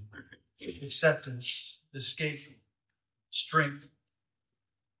affirmation, acceptance, escape, strength,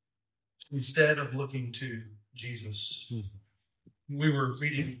 instead of looking to Jesus. We were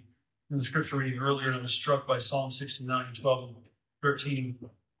reading in the scripture reading earlier, and I was struck by Psalm 69, 12 and 13,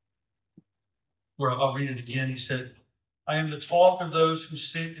 where I'll read it again. He said, I am the talk of those who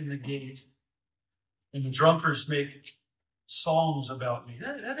sit in the gate, and the drunkards make songs about me.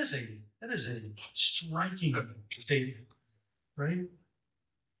 That is a striking statement, right?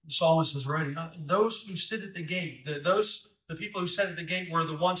 The psalmist is writing, those who sit at the gate, the people who sat at the gate were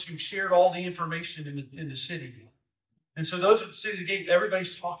the ones who shared all the information in the city. And so those at the city gate,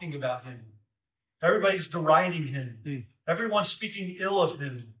 everybody's talking about him. Everybody's deriding him. Everyone's speaking ill of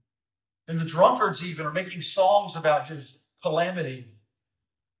him. And the drunkards even are making songs about his calamity.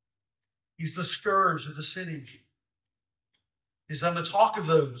 He's the scourge of the city. He's on the talk of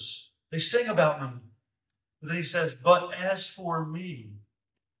those. They sing about him. But then he says, but as for me,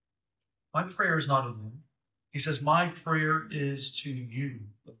 my prayer is not in them. He says, my prayer is to you.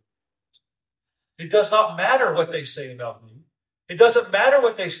 It does not matter what they say about me. It doesn't matter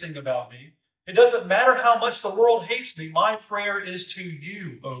what they sing about me. It doesn't matter how much the world hates me. My prayer is to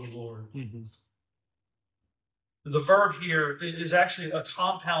you, O Lord. The verb here is actually a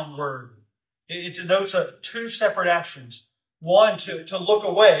compound word. It denotes two separate actions. One, to look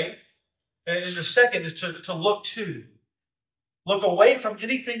away, and the second is to look to. Look away from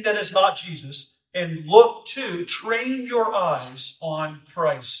anything that is not Jesus, and look to, train your eyes on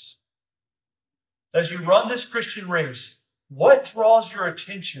Christ. As you run this Christian race, what draws your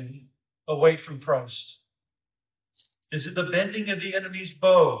attention away from Christ? Is it the bending of the enemy's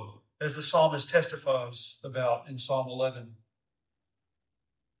bow, as the psalmist testifies about in Psalm 11?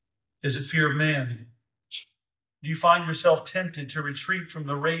 Is it fear of man? Do you find yourself tempted to retreat from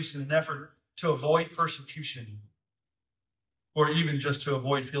the race in an effort to avoid persecution? Or even just to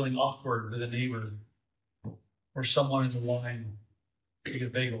avoid feeling awkward with a neighbor or someone in the line to get a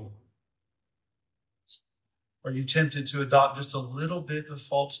bagel? Are you tempted to adopt just a little bit of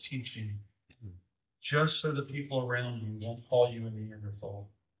false teaching just so the people around you won't call you a Neanderthal?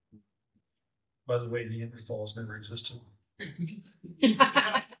 By the way, Neanderthals never existed.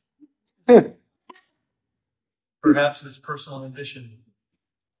 Perhaps it's personal ambition.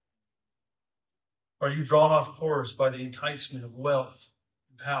 Are you drawn off course by the enticement of wealth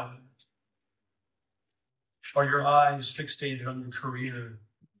and power? Are your eyes fixated on your career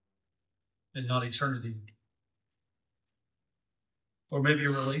and not eternity? Or maybe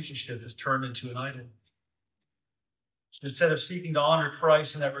your relationship is turned into an idol. Instead of seeking to honor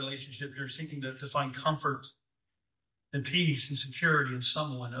Christ in that relationship, you're seeking to find comfort and peace and security in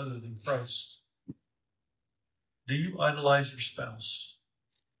someone other than Christ. Do you idolize your spouse,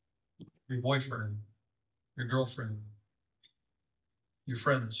 your boyfriend, your girlfriend, your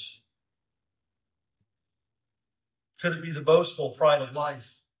friends? Could it be the boastful pride of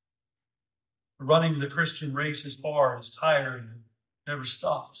life? Running the Christian race is hard, it's tiring, and never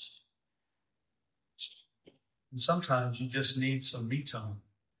stops. And sometimes you just need some me time.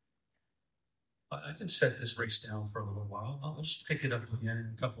 I can set this race down for a little while. I'll just pick it up again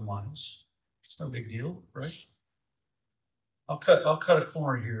in a couple miles. It's no big deal, right? I'll cut a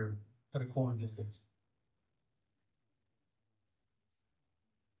corner here. Cut a corner to this.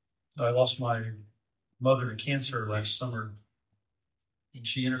 I lost my mother to cancer last summer. And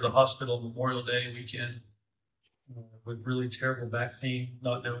she entered the hospital Memorial Day weekend with really terrible back pain,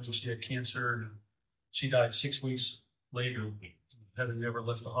 not knowing that she had cancer. And she died 6 weeks later, having never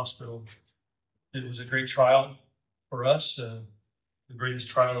left the hospital. It was a great trial. For us, the greatest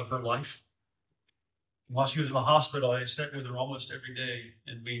trial of her life. While she was in the hospital, I sat with her almost every day,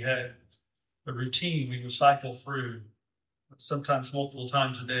 and we had a routine we would cycle through, sometimes multiple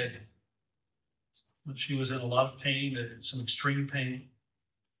times a day. When she was in a lot of pain, some extreme pain,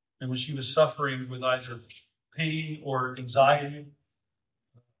 and when she was suffering with either pain or anxiety,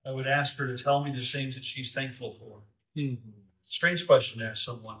 I would ask her to tell me the things that she's thankful for. Mm-hmm. Strange question to ask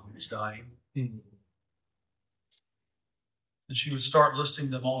someone who's dying. Mm-hmm. And she would start listing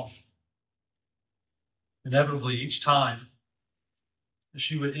them off. Inevitably, each time,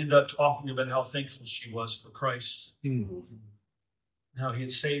 she would end up talking about how thankful she was for Christ, mm-hmm. how he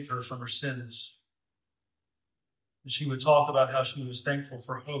had saved her from her sins. And she would talk about how she was thankful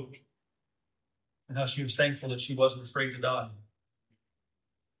for hope and how she was thankful that she wasn't afraid to die.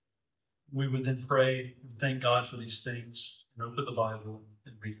 We would then pray and thank God for these things and open the Bible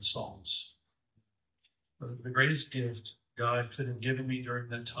and read the Psalms. But the greatest gift God could have given me during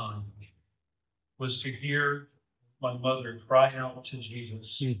that time was to hear my mother cry out to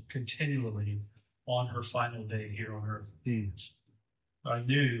Jesus continually on her final day here on earth. I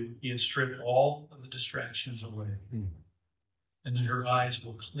knew he had stripped all of the distractions away, and that her eyes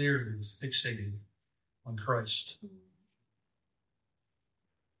were clearly fixated on Christ.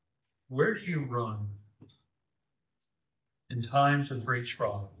 Where do you run in times of great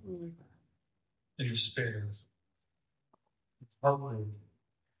trial, in despair, heartbreak,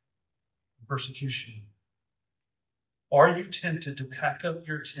 persecution? Are you tempted to pack up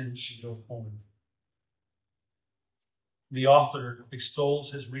your tents and go home? The author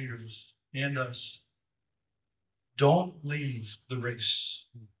extols his readers and us. Don't leave the race.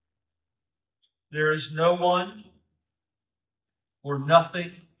 There is no one or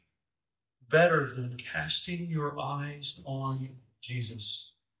nothing better than casting your eyes on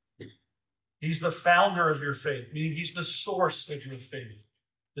Jesus. He's the founder of your faith, meaning he's the source of your faith,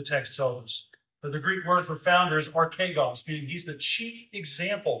 the text tells us. But the Greek word for founder is archegos, meaning he's the chief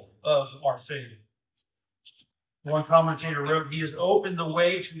example of our faith. One commentator wrote, he has opened the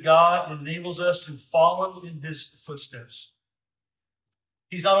way to God and enables us to follow in his footsteps.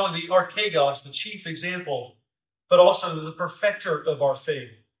 He's not only the archegos, the chief example, but also the perfecter of our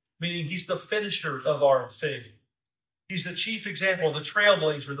faith, meaning he's the finisher of our faith. He's the chief example, the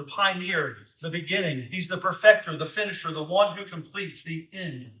trailblazer, the pioneer, the beginning. He's the perfecter, the finisher, the one who completes the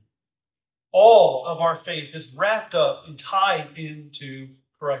end. All of our faith is wrapped up and tied into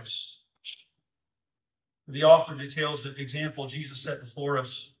Christ. The author details the example Jesus set before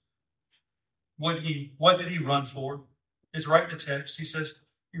us. What did he run for? It's right in the text. He says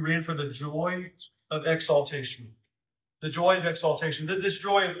he ran for the joy of exaltation. The joy of exaltation. This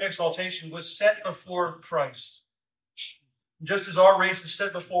joy of exaltation was set before Christ. Just as our race is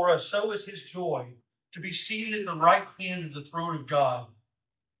set before us, so is his joy to be seated in the right hand of the throne of God.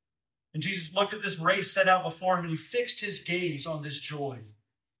 And Jesus looked at this race set out before him, and he fixed his gaze on this joy,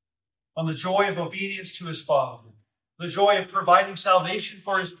 on the joy of obedience to his Father, the joy of providing salvation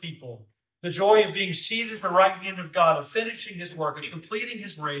for his people, the joy of being seated at the right hand of God, of finishing his work, of completing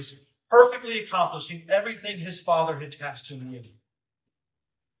his race, perfectly accomplishing everything his Father had tasked him with.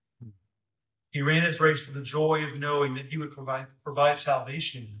 He ran his race for the joy of knowing that he would provide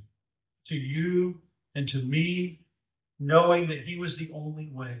salvation to you and to me, knowing that he was the only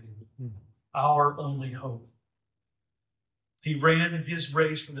way, our only hope. He ran his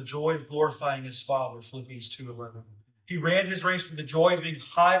race for the joy of glorifying his Father, Philippians 2:11. He ran his race for the joy of being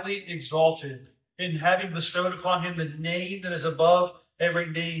highly exalted and having bestowed upon him the name that is above every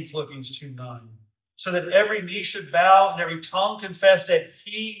name, Philippians 2:9. So that every knee should bow and every tongue confess that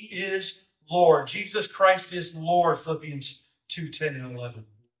he is Lord. Jesus Christ is Lord, Philippians 2:10 and 11.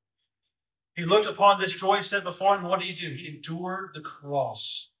 He looked upon this joy set before him. What did he do? He endured the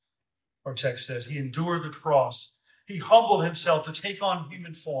cross. Our text says he endured the cross. He humbled himself to take on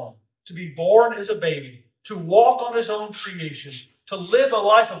human form, to be born as a baby, to walk on his own creation, to live a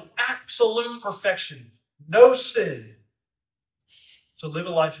life of absolute perfection, no sin, to live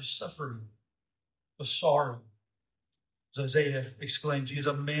a life of suffering, of sorrow. As Isaiah exclaims, he is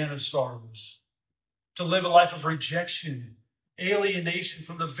a man of sorrows. To live a life of rejection, alienation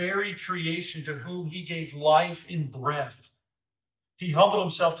from the very creation to whom he gave life and breath. He humbled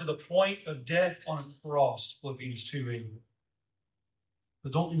himself to the point of death on a cross, Philippians 2:8.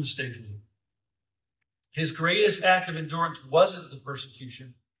 But don't be mistaken. His greatest act of endurance wasn't the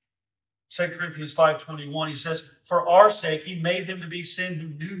persecution. 2 Corinthians 5:21, he says, for our sake, he made him to be sin who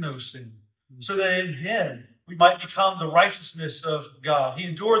knew no sin, so that in him we might become the righteousness of God. He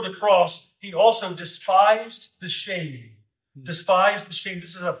endured the cross. He also despised the shame. Despised the shame.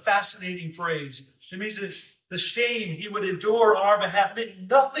 This is a fascinating phrase. It means The shame he would endure on our behalf meant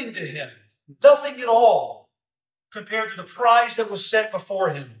nothing to him, nothing at all, compared to the prize that was set before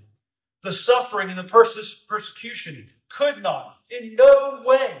him. The suffering and the persecution could not, in no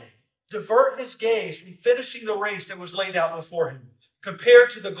way, divert his gaze from finishing the race that was laid out before him, compared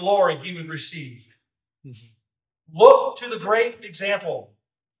to the glory he would receive. Look to the great example.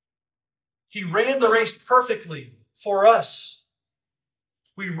 He ran the race perfectly for us.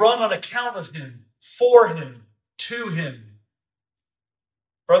 We run on account of him, for him, to him.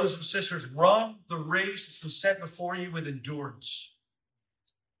 Brothers and sisters, run the race that's been set before you with endurance.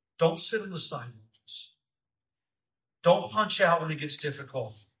 Don't sit on the sidelines. Don't punch out when it gets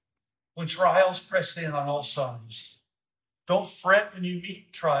difficult, when trials press in on all sides. Don't fret when you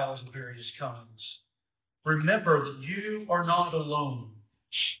meet trials of various kinds. Remember that you are not alone.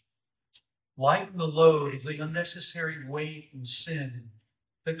 Lighten the load of the unnecessary weight and sin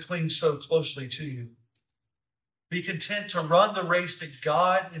that clings so closely to you. Be content to run the race that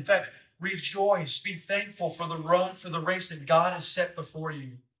God, in fact, rejoice, be thankful for the race that God has set before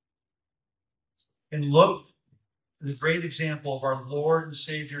you. And look at the great example of our Lord and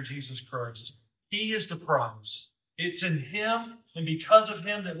Savior Jesus Christ. He is the prize. It's in him and because of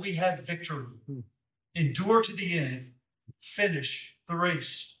him that we have victory. Endure to the end. Finish the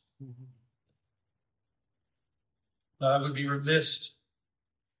race. I would be remiss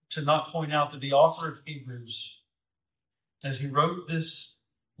to not point out that the author of Hebrews, as he wrote this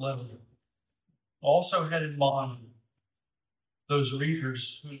letter, also had in mind those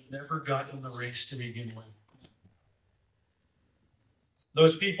readers who never got in the race to begin with.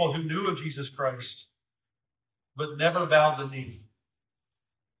 Those people who knew of Jesus Christ, but never bowed the knee.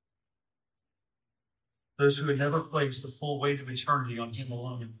 Those who had never placed the full weight of eternity on him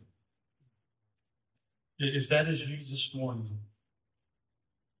alone. If that is you this morning,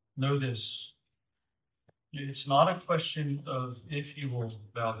 know this. It's not a question of if you will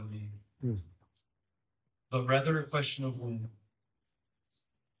bow the knee, but rather a question of when.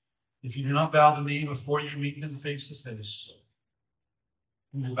 If you do not bow the knee before you meet him face to face,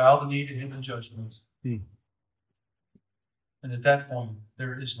 you will bow the knee to him in judgment. And at that point,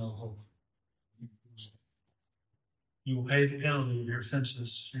 there is no hope. You will pay the penalty of your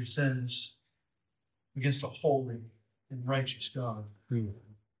offenses, your sins, against a holy and righteous God.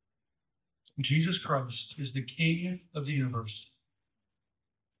 Jesus Christ is the King of the universe.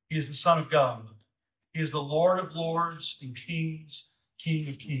 He is the Son of God. He is the Lord of lords and King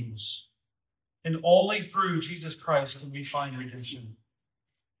of kings. And only through Jesus Christ can we find redemption.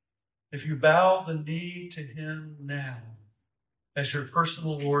 If you bow the knee to him now as your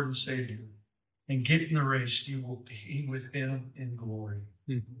personal Lord and Savior and get in the race, you will be with him in glory.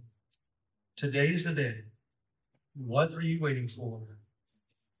 Today is the day. What are you waiting for?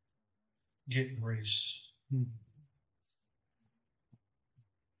 Get in the race.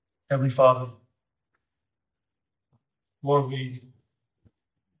 Heavenly Father, Lord, we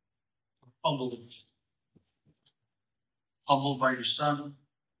humbled by your Son,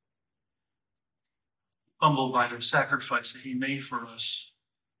 humbled by the sacrifice that he made for us,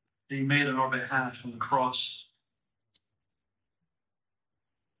 that he made on our behalf on the cross.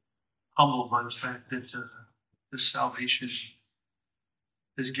 Humbled by the fact that this salvation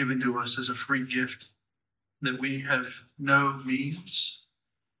is given to us as a free gift, that we have no means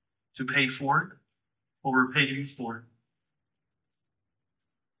to pay for it or repay you for it.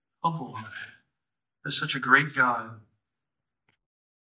 Humbled that such a great God